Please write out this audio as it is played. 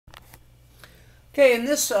Okay, in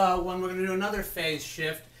this one we're going to do another phase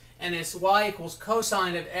shift, and it's y equals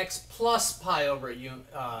cosine of x plus pi over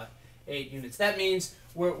 8 units. That means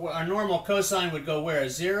our normal cosine would go where?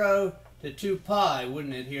 0 to 2 pi,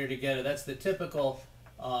 wouldn't it, here together? That's the typical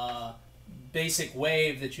basic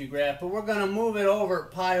wave that you graph, but we're going to move it over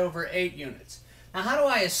pi over 8 units. Now, how do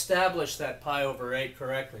I establish that pi over 8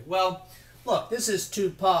 correctly? Well, look, this is 2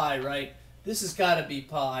 pi, right? This has got to be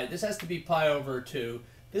pi. This has to be pi over 2.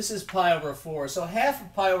 This is pi over 4. So half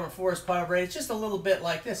of pi over 4 is pi over 8. It's just a little bit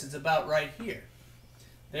like this. It's about right here.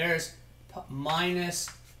 There's minus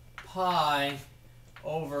pi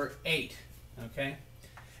over 8. Okay?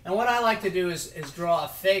 And what I like to do is draw a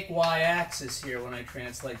fake y-axis here when I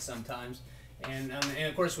translate sometimes. And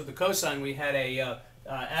of course, with the cosine, we had a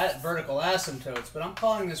vertical asymptotes. But I'm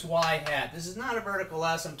calling this y hat. This is not a vertical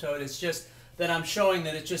asymptote. It's just that I'm showing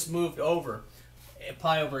that it just moved over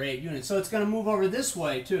pi over 8 units. So it's going to move over this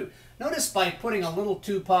way too. Notice by putting a little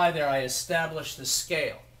 2 pi there, I establish the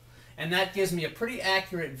scale. And that gives me a pretty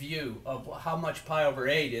accurate view of how much pi over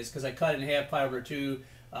 8 is, because I cut it in half, pi over 2,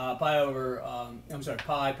 pi over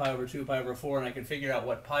 2, pi over 4, and I can figure out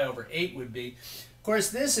what pi over 8 would be. Of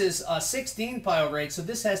course, this is 16 pi over 8, so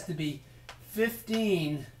this has to be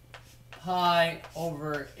 15 pi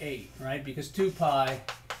over 8, right? Because 2 pi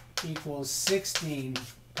equals 16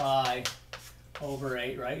 pi over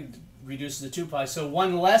 8, right? It reduces to 2 pi. So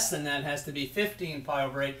one less than that has to be 15 pi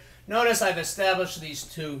over 8. Notice I've established these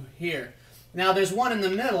two here. Now there's one in the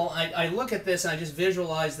middle. I look at this and I just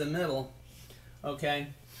visualize the middle, okay?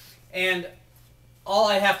 And all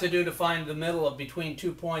I have to do to find the middle of between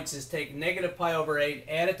 2 points is take negative pi over 8,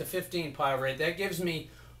 add it to 15 pi over 8. That gives me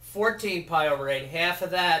 14 pi over 8. Half of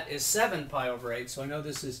that is 7 pi over 8. So I know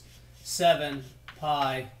this is 7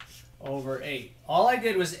 pi over 8. All I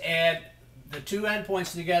did was add the two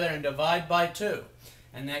endpoints together and divide by 2.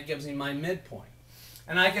 And that gives me my midpoint.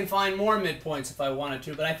 And I can find more midpoints if I wanted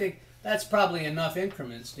to, but I think that's probably enough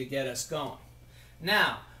increments to get us going.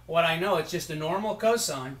 Now, what I know, it's just a normal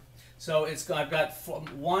cosine. So I've got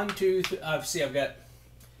 1, 2, I've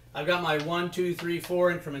got my 1, 2, 3,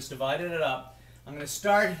 4 increments, divided it up. I'm going to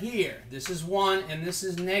start here. This is 1 and this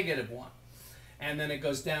is negative 1. And then it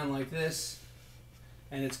goes down like this,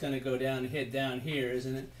 and it's going to go down, hit down here,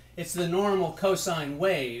 isn't it? It's the normal cosine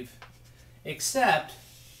wave, except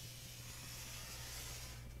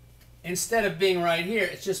instead of being right here,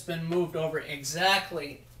 it's just been moved over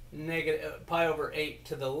exactly negative pi over 8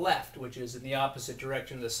 to the left, which is in the opposite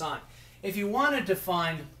direction of the sign. If you wanted to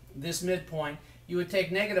find this midpoint, you would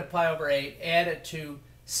take negative pi over 8, add it to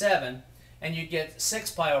 7, and you'd get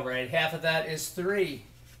 6 pi over 8. Half of that is 3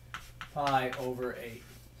 pi over 8.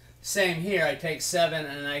 Same here. I take 7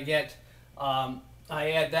 and I get, I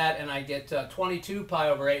add that and I get 22 pi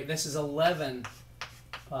over 8. This is 11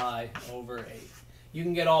 pi over 8. You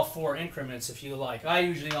can get all 4 increments if you like. I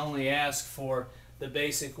usually only ask for the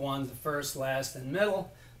basic ones, the first, last, and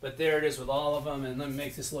middle. But there it is with all of them. And let me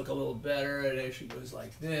make this look a little better. It actually goes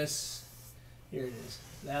like this. Here it is.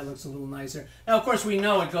 That looks a little nicer. Now, of course, we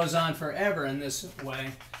know it goes on forever in this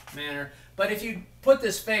manner. But if you put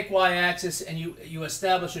this fake y-axis and you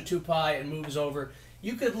establish a 2 pi and moves over,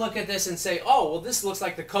 you could look at this and say, oh, well, this looks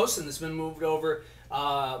like the cosine that's been moved over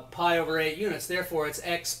pi over 8 units. Therefore, it's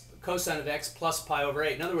x cosine of x plus pi over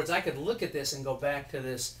 8. In other words, I could look at this and go back to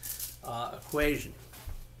this equation.